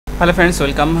Hello friends,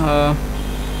 welcome.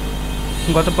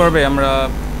 গত পর্বে আমরা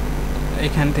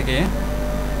এখান থেকে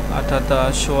অর্থাৎ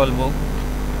শো অল বুক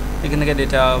এখান থেকে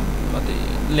ডেটা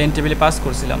লেন টেবিলে পাস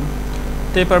করছিলাম।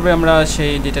 তো এই পর্বে আমরা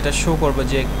সেই ডেটাটা শো করব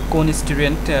যে কোন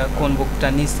স্টুডেন্ট কোন বুকটা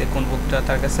নিচ্ছে, কোন বুকটা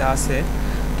তার কাছে আছে।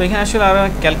 তো এখানে আসলে আরও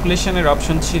ক্যালকুলেশনের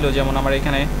অপশন ছিল, যেমন আমার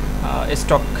এখানে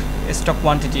স্টক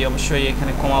কোয়ান্টিটি অবশ্যই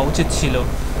এখানে কমা উচিত ছিল,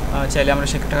 চাইলে আমরা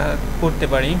সেটা করতে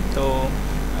পারি। তো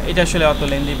এটা আসলে অত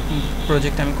লেন্দি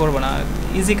প্রজেক্ট আমি করব না,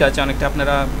 ইজি কাজ অনেকটা।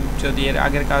 আপনারা যদি এর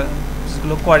আগের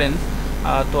কাজগুলো করেন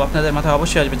তো আপনাদের মাথায়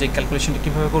অবশ্যই আসবে যে ক্যালকুলেশনটা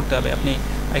কীভাবে করতে হবে। আপনি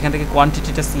এখান থেকে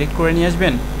কোয়ান্টিটিটা সিলেক্ট করে নিয়ে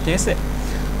আসবেন, ঠিক আছে।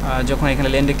 যখন এখানে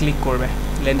লেন্ডে ক্লিক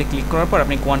করার পর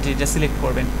আপনি কোয়ান্টিটিটা সিলেক্ট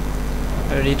করবেন,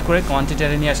 রিড করে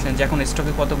কোয়ান্টিটিটা নিয়ে আসলেন যে এখন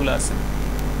স্টকে কতগুলো আছে।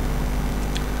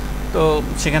 তো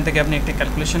সেখান থেকে আপনি একটা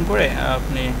ক্যালকুলেশন করে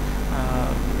আপনি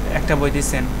একটা বই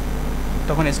দিচ্ছেন,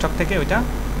 তখন স্টক থেকে ওইটা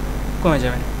কমে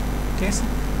যাবেন, ঠিক আছে।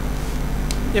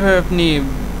 এভাবে আপনি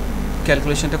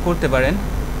ক্যালকুলেশনটা করতে পারেন।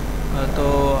 তো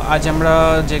আজ আমরা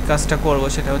যে কাজটা করব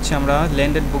সেটা হচ্ছে আমরা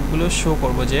লেন্ডেড বুকগুলো শো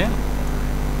করব যে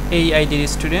এই আইডির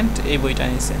স্টুডেন্ট এই বইটা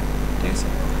নিয়েছে, ঠিক আছে।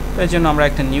 তো এর জন্য আমরা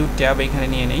একটা নিউ ট্যাব এখানে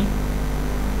নিয়ে নিই,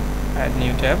 অ্যাড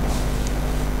নিউ ট্যাব।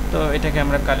 তো এটাকে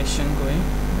আমরা কালেকশন করি,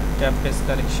 ট্যাব বেস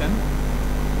কালেকশন।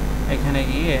 এখানে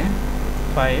গিয়ে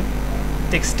 5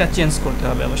 টেক্সটটা চেঞ্জ করতে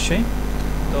হবে অবশ্যই।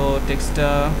 তো টেক্সটটা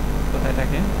কোথায়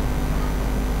থাকে,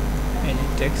 এই যে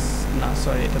টেক্সট না,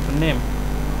 সরি, এটা তো নেম।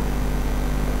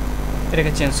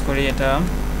 এটাকে চেঞ্জ করি, এটা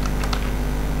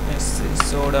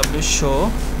SOW শো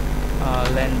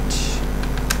লেন্ড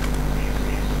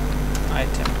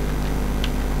আইটেম।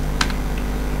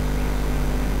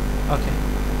 ওকে,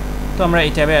 তো আমরা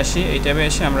এই ট্যাবে আসি। এই ট্যাবে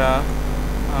এসে আমরা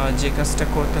যে কাজটা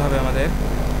করতে হবে আমাদের,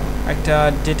 একটা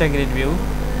data grid view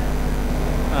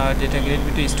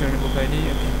to student book ID.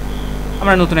 ওকে,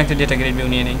 আমরা নতুন একটা ডেটা গ্রিড ভিউ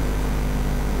নিয়ে নিই,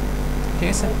 ঠিক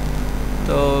আছে।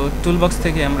 তো টুলবক্স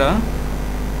থেকে আমরা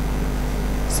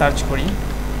সার্চ করি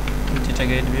ডেটা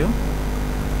গ্রিড ভিউ।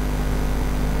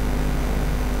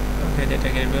 ওকে, ডেটা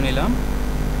গ্রিড ভিউ নিলাম।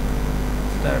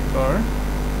 তারপর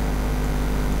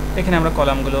এখানে আমরা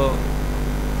কলামগুলো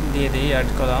দিয়ে দিই, অ্যাড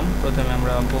কলাম। প্রথমে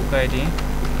আমরা বুক আইডি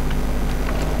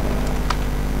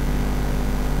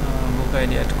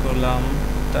অ্যাড করলাম।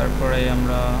 তারপরে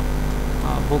আমরা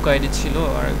বুক আইডি ছিল,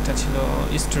 আর একটা ছিল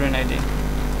স্টুডেন্ট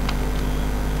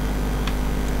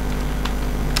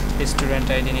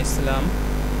আইডি নিয়েছিলাম।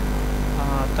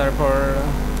 তারপর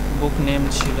বুক নেম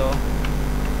ছিল,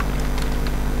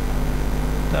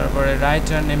 তারপরে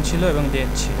রাইটার নেম ছিল এবং ডেট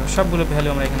ছিল। সবগুলো ভ্যালু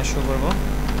আমরা এখানে শো করব।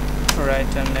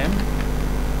 রাইটার নেম,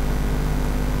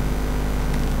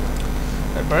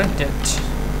 তারপরে ডেট,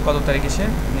 কত তারিখে সে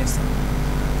নিয়েছে।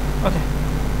 ওকে,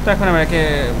 তো এখন আমরা একে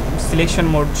সিলেকশন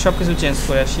মোড সব কিছু চেঞ্জ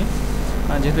করে আসি,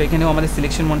 যেহেতু এখানেও আমাদের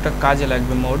সিলেকশন মোডটা কাজে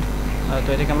লাগবে মোড। তো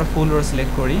এটাকে আমরা ফুল রো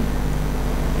সিলেক্ট করি,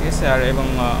 ঠিক আছে। আর এবং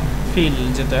ফিল,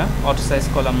 যেটা অটো সাইজ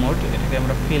কলাম মোড, এটাকে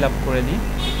আমরা ফিল আপ করে দিই,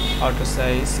 auto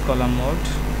size column mode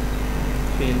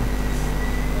feel.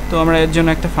 তো আমরা এর জন্য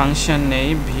একটা ফাংশন নেই,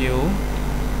 ভিউ।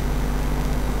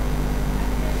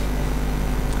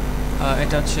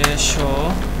 এটা হচ্ছে শো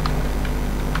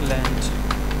লেন্ড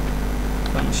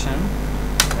ফাংশন,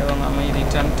 এবং আমি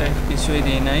রিটার্ন টাইপ কিছুই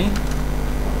দিই নাই,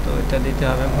 তো এটা দিতে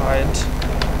হবে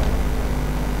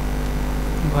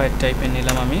ভয়েড টাইপের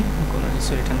নিলাম, আমি কোনো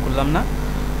কিছু রিটার্ন করলাম না।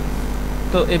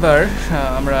 তো এবার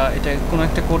আমরা এটা কোনো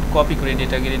একটা কোড কপি করি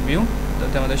ডেটা গ্রিড ভিউ,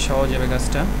 তাতে আমাদের সহজ হবে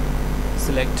কাজটা।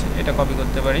 সিলেক্ট, এটা কপি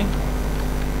করতে পারি,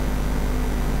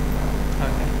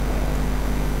 ওকে,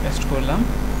 পেস্ট করলাম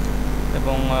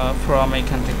এবং ফ্রম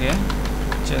এখান থেকে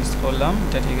চেঞ্জ করলাম,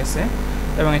 এটা ঠিক আছে।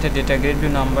 এবং এটা ডেটা গ্রিড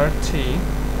ভিউ নাম্বার 3।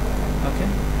 ওকে,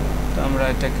 তো আমরা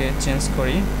এটাকে চেঞ্জ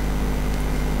করি,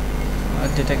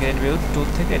 ডেটা গ্রিড ভিউ 2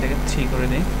 থেকে এটাকে 3 করে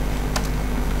দিই,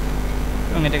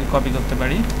 এবং এটাকে কপি করতে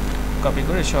পারি, কপি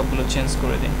করে সবগুলো চেঞ্জ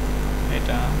করে দিই।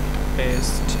 এটা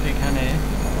পেস্ট, এখানে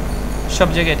সব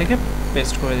জায়গায় এটাকে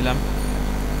পেস্ট করে দিলাম।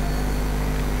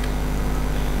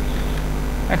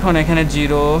 এখন এখানে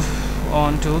 0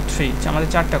 1 2 3 আমাদের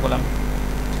 4টা কলাম,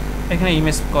 এখানে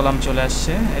ইমেজ কলাম চলে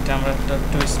আসছে, এটা আমরা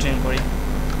টু স্ট্রিং করি।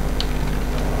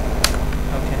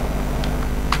 ওকে,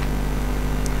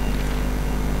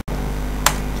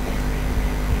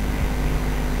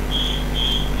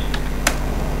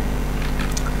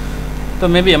 তো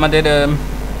মেবি আমাদের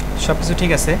সব কিছু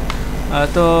ঠিক আছে।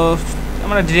 তো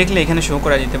আমরা ডিরেক্টলি এখানে শো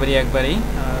করা যেতে পারি একবারেই,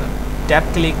 ট্যাব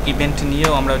ক্লিক ইভেন্ট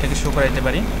নিয়েও আমরা ওটাকে শো করা যেতে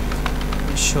পারি,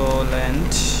 শো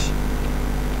লেন্ড।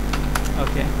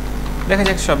 ওকে, দেখা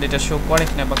যাক সব ডেটা শো করে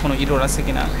কিনা বা কোনো ইরোর আছে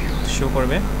কিনা, শো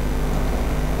করবে।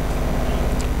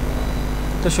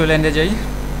 তো শো ল্যান্ডে যাই,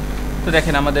 তো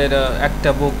দেখেন আমাদের একটা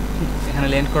বুক এখানে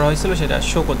ল্যান্ড করা হয়েছিল সেটা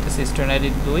শো করতেছে স্টুডেন্ট আইডি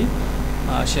 2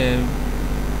 সে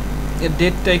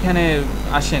ডেটটা এখানে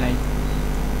আসে নাই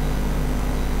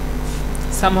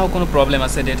সামহাও কোনো প্রবলেম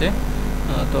আছে ডেটে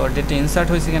তো ডেটে ইনসার্ট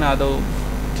হয়েছে কিনা আদৌ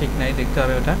ঠিক নাই দেখতে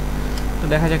হবে ওটা তো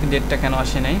দেখা যাক ডেটটা কেন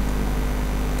আসে নাই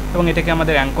এবং এটাকে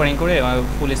আমাদের অ্যাঙ্করিং করে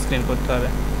ফুল স্ক্রিন করতে হবে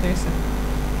ঠিক আছে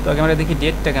তো আগে আমরা দেখি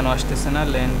ডেটটা কেন আসতেছে না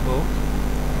ল্যান্ড বুক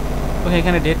ওকে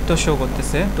এখানে ডেট তো শো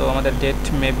করতেছে তো আমাদের ডেট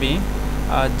মেবি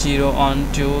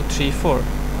 01234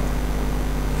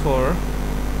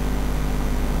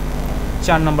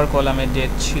 4 নম্বর কলামে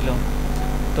ডেট ছিল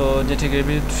তো যেটা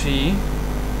গ্রেভি 3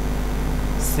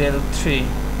 সেল 3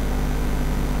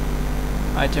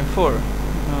 আইটেম 4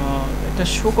 এটা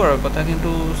শো করার কথা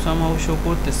কিন্তু সামহাউ শো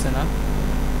করতেছে না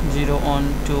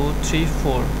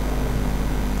 01234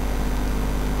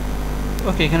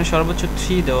 ওকে এখানে সর্বোচ্চ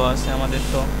 3 দেওয়া আছে আমাদের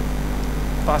তো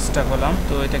 5টা কলাম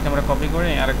তো এটাকে আমরা কপি করে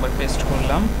আরেকবার পেস্ট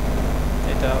করলাম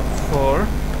এটা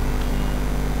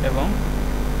 4 এবং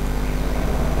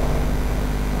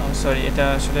সরি এটা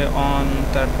আসলে অন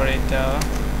তারপরে এটা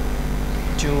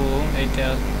 2 এটা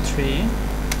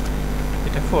 3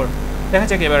 এটা 4 দেখা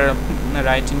যাক এবার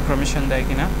রাইট ইনফরমেশন দেয়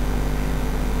কিনা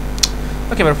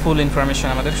ওকে এবার ফুল ইনফরমেশন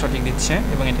আমাদের সঠিক দিচ্ছে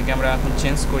এবং এটাকে আমরা এখন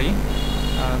চেঞ্জ করি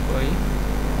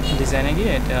ডিজাইনে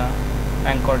গিয়ে এটা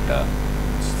অ্যাঙ্করটা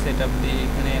সেট আপ দিই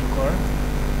এখানে অ্যাঙ্কর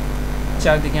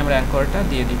চারদিকে আমরা অ্যাঙ্করটা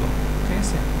দিয়ে দিব ঠিক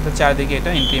আছে তো চারদিকে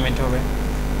এটা ইনক্রিমেন্ট হবে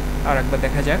আর একবার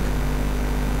দেখা যাক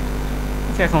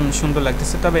এখন সুন্দর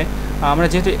লাগতেছে তবে আমরা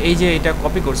যেহেতু এই যে এটা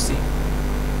কপি করছি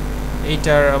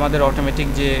এইটার আমাদের অটোমেটিক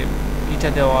যে এটা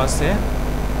দেওয়া আছে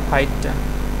হাইটটা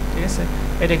ঠিক আছে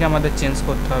এটাকে আমাদের চেঞ্জ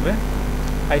করতে হবে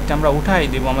হাইটটা আমরা উঠাই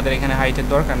দিব আমাদের এখানে হাইটের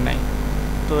দরকার নাই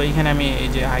তো এইখানে আমি এই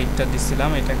যে হাইটটা দিছিলাম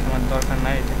এটাকে আমার দরকার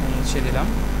নাই এটাকে মুছে দিলাম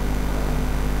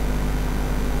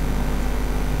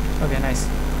ওকে নাইস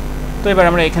তো এবার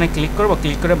আমরা এখানে ক্লিক করব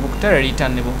ক্লিক করে বুকটা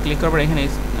রিটার্ন নেব ক্লিক করার পর এখানে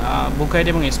বুক আইডি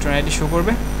এবং স্টুডেন্ট আইডি শো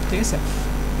করবে ঠিক আছে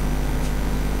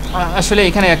আসলে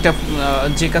এখানে একটা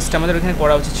যে কাজটা আমাদের এখানে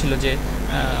করা উচিত ছিল যে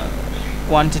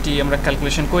কোয়ান্টিটি আমরা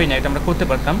ক্যালকুলেশন করি না এটা আমরা করতে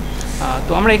পারতাম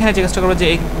তো আমরা এখানে যে কাজটা করবো যে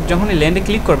যখনই ল্যান্ডে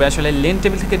ক্লিক করবে আসলে ল্যান্ড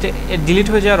টেবিল থেকে যে ডিলিট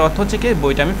হয়ে যাওয়ার অর্থ হচ্ছে কি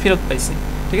বইটা আমি ফেরত পাইছি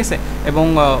ঠিক আছে এবং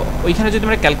ওইখানে যদি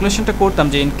আমরা ক্যালকুলেশনটা করতাম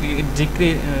যে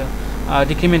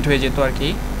ডিক্রিমেন্ট হয়ে যেত আর কি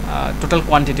টোটাল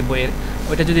কোয়ান্টিটি বইয়ের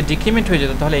ওইটা যদি ডিক্রিমেন্ট হয়ে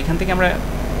যেত তাহলে এখান থেকে আমরা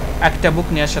একটা বুক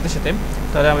নেওয়ার সাথে সাথে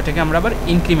তাহলে ওইটাকে আমরা আবার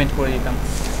ইনক্রিমেন্ট করে দিতাম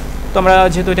তো আমরা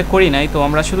যেহেতু এটা করি নাই তো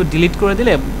আমরা শুধু ডিলিট করে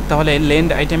দিলে তাহলে ল্যান্ড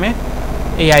আইটেমে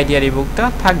এই আইডি আর এই বুকটা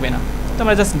থাকবে না তো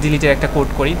আমরা জাস্ট ডিলিটের একটা কোড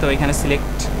করি তো এখানে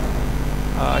সিলেক্ট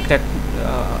একটা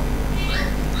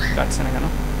কাটছে না কেন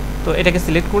তো এটাকে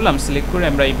সিলেক্ট করলাম সিলেক্ট করে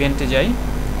আমরা ইভেন্টে যাই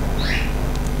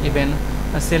ইভেন্ট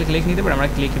সেল ক্লিক নিতে পারি আমরা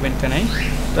ক্লিক ইভেন্টটা নেই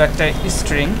তো একটা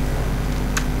স্ট্রিং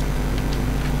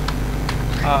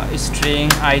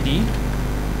আইডি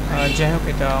যাই হোক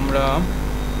এটা আমরা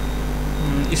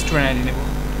স্টুডেন্ট আইডি নেব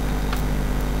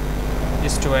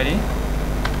student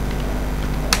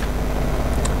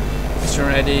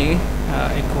ID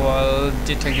equal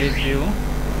data grid view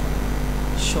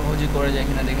সহজে করা যায়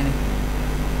কিনা দেখে নিই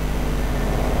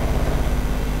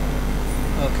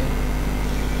ওকে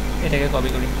এটাকে কপি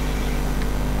করি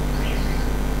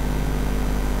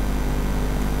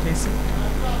ঠিক আছে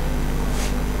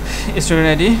স্টুডেন্ট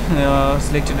আইডি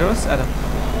সিলেক্টেড রোজ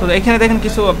তো এখানে দেখেন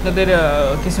কিছু আপনাদের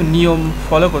কিছু নিয়ম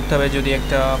ফলো করতে হবে যদি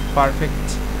একটা পারফেক্ট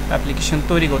অ্যাপ্লিকেশন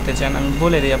তৈরি করতে চান আমি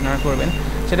বলে দিই আপনারা করবেন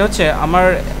সেটা হচ্ছে আমার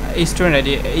স্টুডেন্ট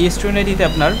আইডি এই স্টুডেন্ট আইডিতে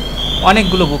আপনার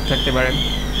অনেকগুলো বুক থাকতে পারেন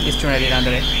স্টুডেন্ট আইডির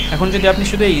আন্ডারে এখন যদি আপনি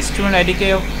শুধু এই স্টুডেন্ট আইডিকে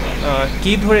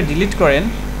কি ধরে ডিলিট করেন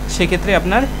সেক্ষেত্রে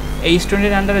আপনার এই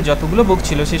স্টুডেন্টের আন্ডারে যতগুলো বুক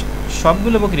ছিল সে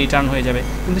সবগুলো বুক রিটার্ন হয়ে যাবে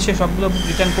কিন্তু সে সবগুলো বুক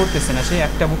রিটার্ন করতেছে না সে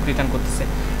একটা বুক রিটার্ন করতেছে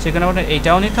সেখানে আপনার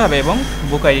এইটাও নিতে হবে এবং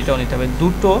বুক আইডিটাও নিতে হবে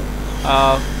দুটো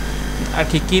আর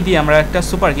কি দিয়ে আমরা একটা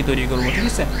সুপার কি তৈরি করব ঠিক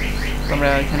আছে তো আমরা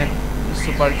এখানে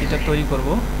সুপার কিটা তৈরি করব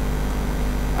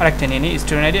আরেকটা নিয়ে নিই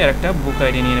স্টুডেন্ট আইডি আর একটা বুক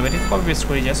আইডি নিয়ে নেব এটা কপি পেস্ট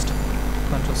করি জাস্ট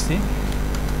কন্ট্রোল সি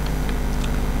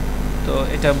তো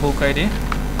এটা বুক আইডি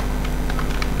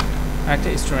একটা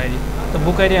স্টুডেন্ট আইডি তো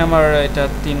বুক আইডি আমার এটা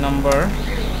 3 নম্বর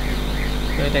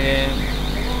তো এটাকে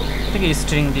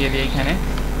স্ট্রিং দিয়ে দিই এখানে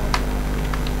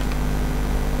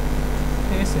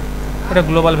ঠিক আছে এটা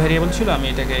গ্লোবাল ভ্যারিয়েবল ছিল আমি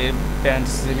এটাকে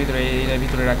প্যারেন্থেসিসের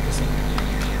ভিতরে রাখতেছি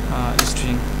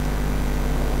স্ট্রিং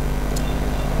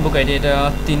বুক আইডি এটা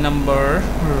 3 নম্বর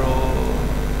রো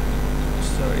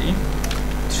সরি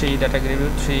 3 ডাটা গ্রেড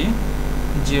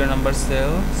 3 0 নম্বর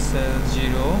সেল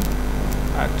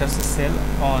 0 একটা সেল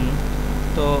অন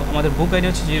তো আমাদের বুক আইডি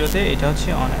হচ্ছে 0 তে এটা হচ্ছে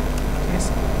অন ঠিক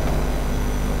আছে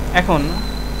এখন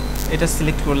এটা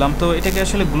সিলেক্ট করলাম তো এটাকে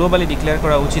আসলে গ্লোবালি ডিক্লেয়ার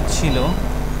করা উচিত ছিল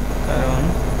কারণ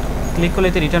ক্লিক করলে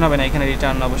তো রিটার্ন হবে না, এখানে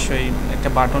রিটার্ন অবশ্যই একটা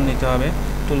বাটন নিতে হবে।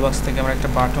 টুলবক্স থেকে আমরা একটা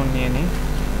বাটন নিয়ে নিই।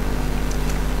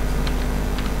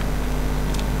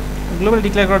 গ্লোবাল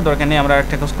ডিক্লেয়ার করার দরকার নেই, আমরা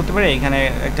একটা কাজ করতে পারি, এখানে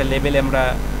একটা লেবেলে আমরা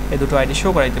এই দুটো আইডি শো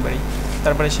করাইতে পারি,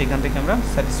 তারপরে সেখান থেকে আমরা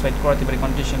স্যাটিসফাইড করাতে পারি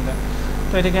কন্ডিশনটা।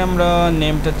 তো এটাকে আমরা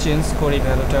নেমটা চেঞ্জ করি,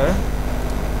 ভ্যালুটার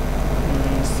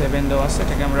 7 দেওয়া আছে,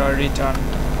 এটাকে আমরা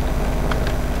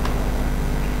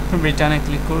রিটার্নে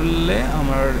ক্লিক করলে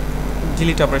আমার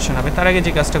ডিলিট অপারেশন হবে। তার আগে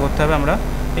যে কাজটা করতে হবে, আমরা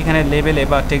এখানে লেবেলে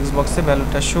বা টেক্সট বক্সে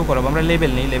ভ্যালুটা শো করাবো। আমরা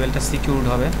লেবেল নেই, লেবেলটা সিকিউরড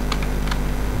হবে,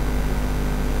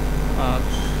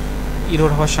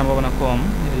 ইরোর হওয়ার সম্ভাবনা কম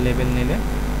লেবেল নিলে।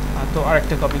 তো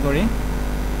আরেকটা কপি করি।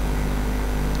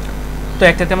 তো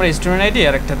একটাতে আমরা স্টুডেন্ট আইডি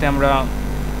আর একটাতে আমরা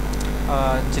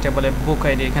যেটা বলে বুক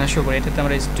আইডি এখানে শো করি। এটাতে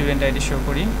আমরা স্টুডেন্ট আইডি শো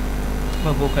করি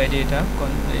বা বুক আইডি, এটা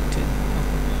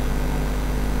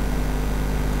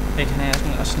এখানে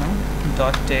আসলাম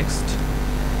ডট টেক্সট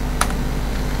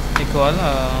ইকুয়াল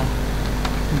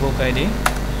বুক আইডি।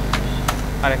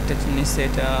 আর একটা জিনিস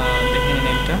এটা দেখে নিন,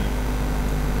 নেমটা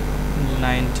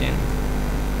 19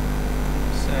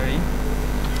 সরি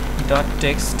ডট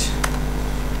টেক্সট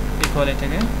ইকুয়াল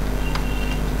এটাকে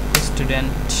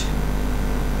স্টুডেন্ট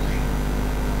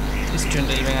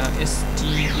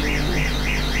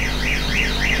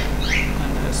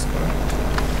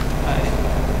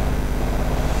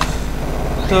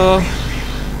তো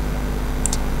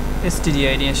std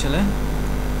আসলে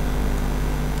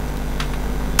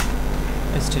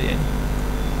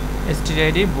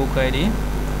std বুক আইডি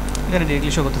এখানে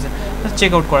ডিরেক্টলি শো করতেছে।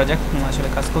 চেক আউট করা যাক আসলে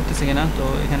কাজ করতেছে কিনা। তো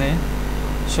এখানে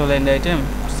শো লাইন আইটেম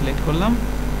সিলেক্ট করলাম,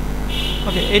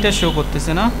 ওকে এইটা শো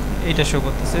করতেছে না, এইটা শো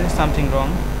করতেছে, সামথিং রং।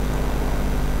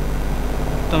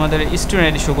 তো আমাদের স্টুডেন্ট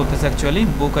আইডি শো করতেছে, অ্যাকচুয়ালি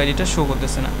বুক আইডিটা শো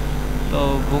করতেছে না। তো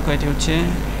বুক আইডি হচ্ছে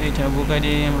এইটা, বুক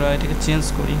আইডি আমরা এটাকে চেঞ্জ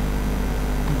করি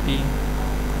বি,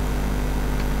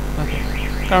 ওকে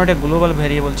কারণ এটা গ্লোবাল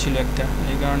ভ্যারিয়েবল ছিল একটা,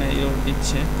 এই কারণে এরর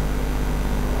দিচ্ছে।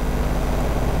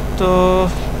 তো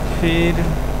ফির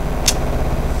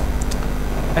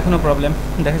এখনো প্রবলেম,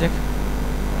 দেখা যাক।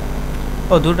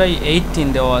 ও দুটাই 18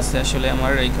 দেওয়া আছে আসলে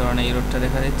আমার, এই কারণে এররটা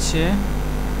দেখা দিচ্ছে।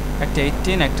 একটা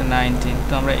 18 একটা 19।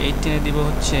 তো আমরা 18 এ দিব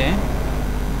হচ্ছে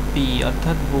বি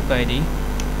অর্থাৎ বুক আইডি,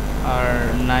 আর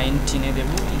 19 এ দেব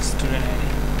স্টুডেন্ট আইডি।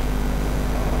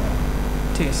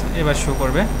 ঠিক আছে, এবার শো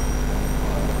করবে,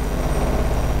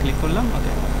 ক্লিক করলাম,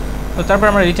 ওকে। তো তারপর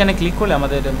আমরা রিটার্নে ক্লিক করলে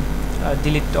আমাদের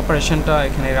ডিলিট অপারেশনটা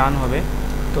এখানে রান হবে।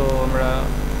 তো আমরা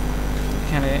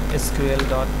এখানে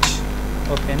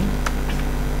sql.open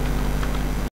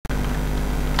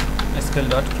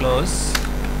sql.close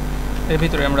এর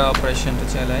ভিতরে আমরা অপারেশনটা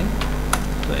চালাই।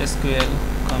 তো sql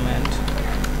command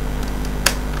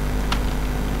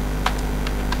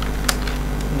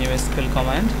new sql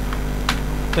command,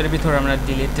 তো এর ভিতরে আমরা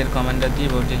ডিলিটের কমান্ডটা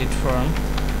দিব, ডিলিট ফ্রম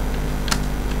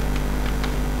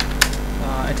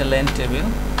এটা লেন টেবিল,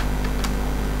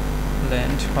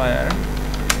 লেন ফায়ার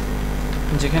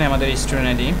যেখানে আমাদের student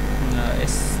ID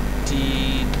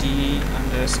std_id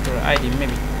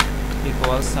maybe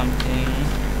equals something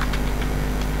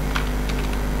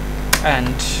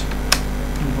and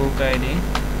book id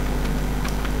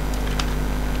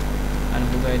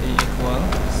equal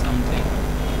something,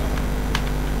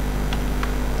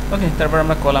 ওকে। তারপর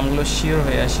আমরা কলামগুলো শিওর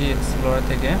হয়ে আসি এক্সপ্লোরার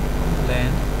থেকে,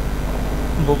 লেন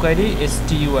বুক আইডি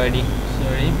stuid,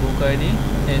 সরি বুক আইডি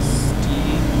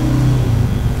stuid।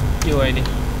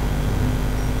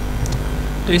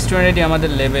 তো স্টুডেন্ট আইডি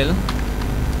আমাদের লেভেল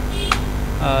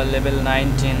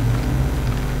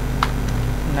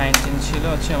 19 ছিল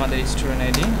হচ্ছে আমাদের স্টুডেন্ট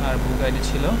আইডি, আর বুক আইডি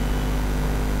ছিল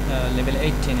লেভেল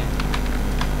 18 এ,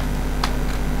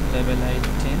 লেভেল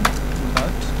 18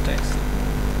 ডট টেক্সট।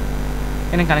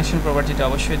 এখানে কানেকশন প্রপার্টিটা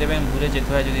অবশ্যই দেবেন, ভুলে যেতে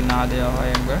হয় যদি না দেওয়া হয়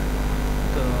একবার,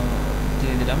 তো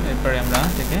দিয়ে দিলাম। এরপরে আমরা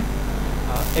এটাকে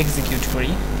এক্সিকিউট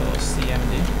করি, তো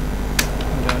cmd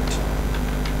ডট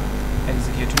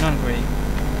এক্সিকিউট নন কোয়েরি।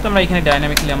 তো আমরা এখানে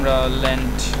ডাইনামিকলি আমরা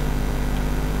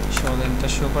লেন্থটা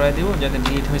শো করাই দিব যাতে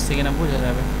ডিলিট হয়েছে কিনা বোঝা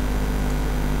যাবে,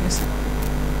 ঠিক আছে।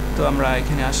 তো আমরা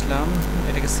এখানে আসলাম,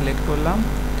 এটাকে সিলেক্ট করলাম,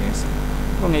 ঠিক আছে,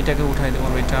 এবং এটাকে উঠাই দেবো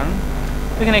রিটার্ন।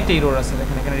 এখানে একটা ইরোর আছে,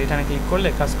 দেখেন এখানে রিটার্নে ক্লিক করলে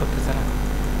কাজ করতেছে না,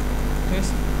 ঠিক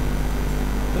আছে।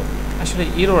 তো আসলে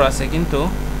ইরোর আছে, কিন্তু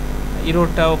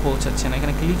ইরোরটাও পৌঁছাচ্ছে না,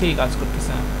 এখানে ক্লিকেই কাজ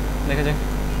করতেছে না। দেখা যাক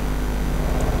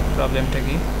প্রবলেমটা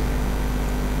কি,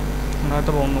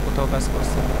 হয়তো অন্য কোথাও কাজ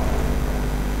করছে।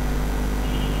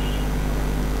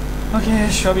 ওকে,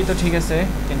 সবই তো ঠিক আছে,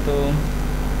 কিন্তু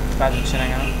কাজ হচ্ছে না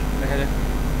কেন, দেখা যাক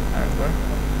আরেকবার।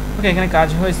 ওকে, এখানে কাজ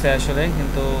হয়েছে আসলে,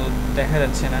 কিন্তু দেখা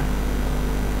যাচ্ছে না।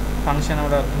 ফাংশন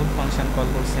আমরা ভুল ফাংশন কল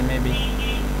করছি মেবি,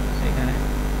 এখানে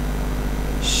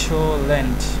শো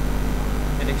লেন্থ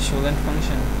এটা কি শো লেন্থ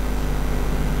ফাংশন?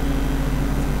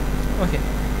 ওকে,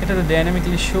 এটা তো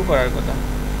ডাইনামিক্যালি শো করার কথা।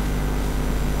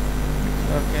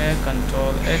 ওকে,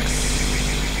 কন্ট্রোল এক্স।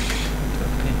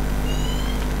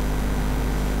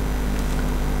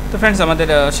 তো ফ্রেন্ডস, আমাদের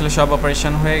আসলে সব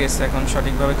অপারেশন হয়ে গেছে, এখন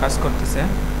সঠিকভাবে কাজ করতেছে।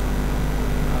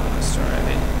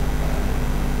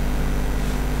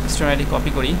 স্টোর আইডি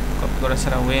কপি করি, কপি করা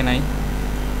ছাড়া ওয়ে নাই,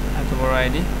 এত বড়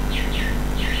আইডি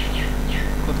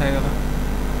কোথায় গেল?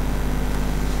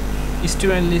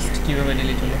 স্টুডেন্ট লিস্ট কীভাবে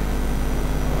ডিলিট হলো?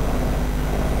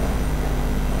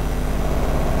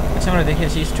 আচ্ছা, আমরা দেখে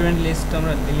আসি। স্টুডেন্ট লিস্ট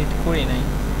আমরা ডিলিট করি নাই।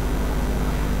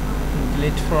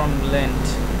 Delete from length,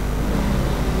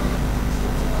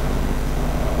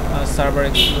 server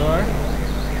explorer,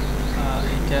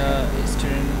 এটা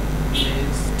স্টুডেন্ট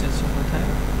লিস্ট আছে কোথায়?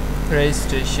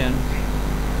 Registration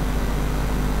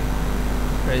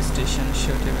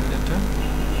show table data.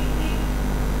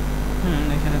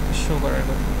 এখানে তো শো করার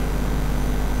কথা।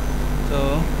 তো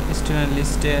স্টুডেন্ট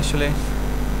লিস্টে আসলে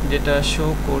ডেটা শো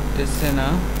করতেছে না।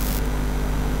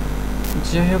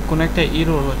 যাই হোক, কোনো একটা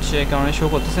এরর হচ্ছে, কারণে শো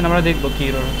করতেছে না। আমরা দেখবো কি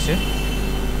এরর হচ্ছে।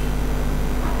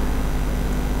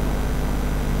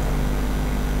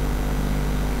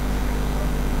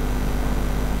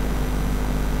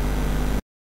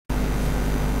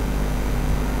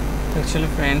 অ্যাকচুয়ালি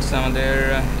ফ্রেন্ডস, আমাদের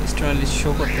স্টুডেন্ট লিস্ট শো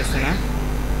করতেছে না।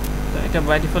 তো এটা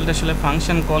বাই ডিফল্ট আসলে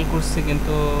ফাংশন কল করছে,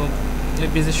 কিন্তু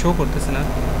পেজে শো করতেছে না।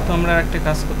 তো আমরা একটা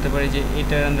কাজ করতে পারি যে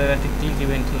এটার আন্ডার একটা ক্লিক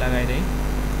ইভেন্ট লাগাই দেই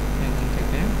এখান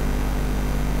থেকে।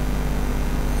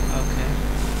 ওকে,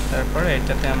 তারপরে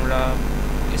এটাতে আমরা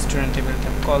স্টুডেন্ট টেবিলটা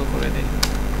কল করে দিই।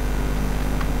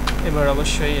 এবার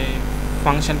অবশ্যই এই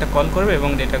ফাংশনটা কল করবে এবং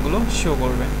ডেটাগুলো শো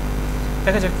করবে।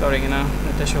 দেখা যাক করে কিনা।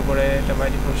 এটা শো করে, এটা বাই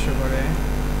ডিফল্ট শো করে।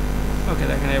 ওকে,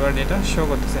 দেখেন এবার ডেটা শো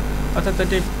করতেছে। অর্থাৎ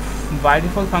এটি বাই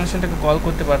ডিফল্ট ফাংশনটাকে কল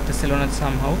করতে পারতেছিল না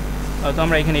সামহাউ। তো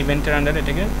আমরা এখানে ইভেন্টের আন্ডারে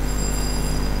এটাকে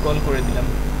কল করে দিলাম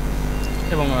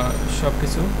এবং সব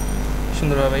কিছু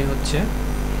সুন্দরভাবেই হচ্ছে।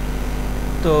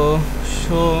 তো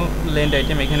শো লেন্ড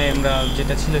আইটেম এখানে আমরা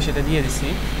যেটা ছিল সেটা দিয়ে দিছি,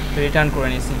 রিটার্ন করে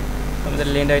নিয়েছি। আমাদের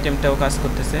লেন্ড আইটেমটাও কাজ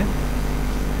করতেছে।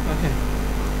 ওকে,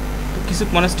 তো কিছু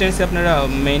কনস্টেন্সি আপনারা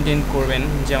মেনটেন করবেন।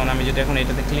 যেমন আমি যদি এখন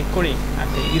এটাতে ক্লিক করি,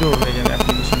 একটা ইরর হয়ে যাবে,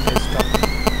 অ্যাপ্লিকেশনটা স্টপ।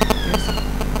 ঠিক আছে?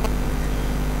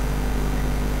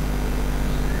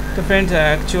 তো ফ্রেন্ডস,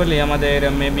 অ্যাকচুয়ালি আমাদের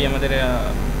মেবি আমাদের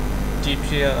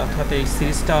অর্থাৎ এই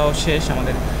সিরিজটাও শেষ।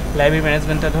 আমাদের লাইব্রেরি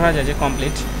ম্যানেজমেন্টটা ধরা যায় যে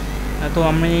কমপ্লিট। তো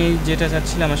আমি যেটা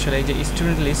চাচ্ছিলাম আসলে এই যে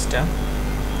স্টুডেন্ট লিস্টটা,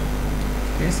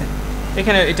 ঠিক আছে,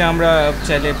 এখানে এটা আমরা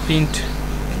চাইলে প্রিন্ট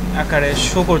আকারে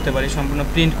শো করতে পারি, সম্পূর্ণ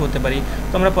প্রিন্ট করতে পারি।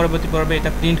 তো আমরা পরবর্তী পর্বে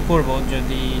এটা প্রিন্ট করব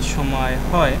যদি সময়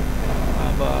হয়,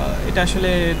 বা এটা আসলে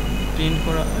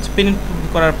প্রিন্ট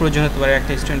করার প্রয়োজন হতে পারে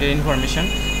একটা স্টুডেন্টের ইনফরমেশন।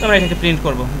 তো আমরা এটাকে প্রিন্ট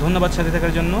করব। ধন্যবাদ সাথে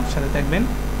থাকার জন্য। সাথে থাকবেন।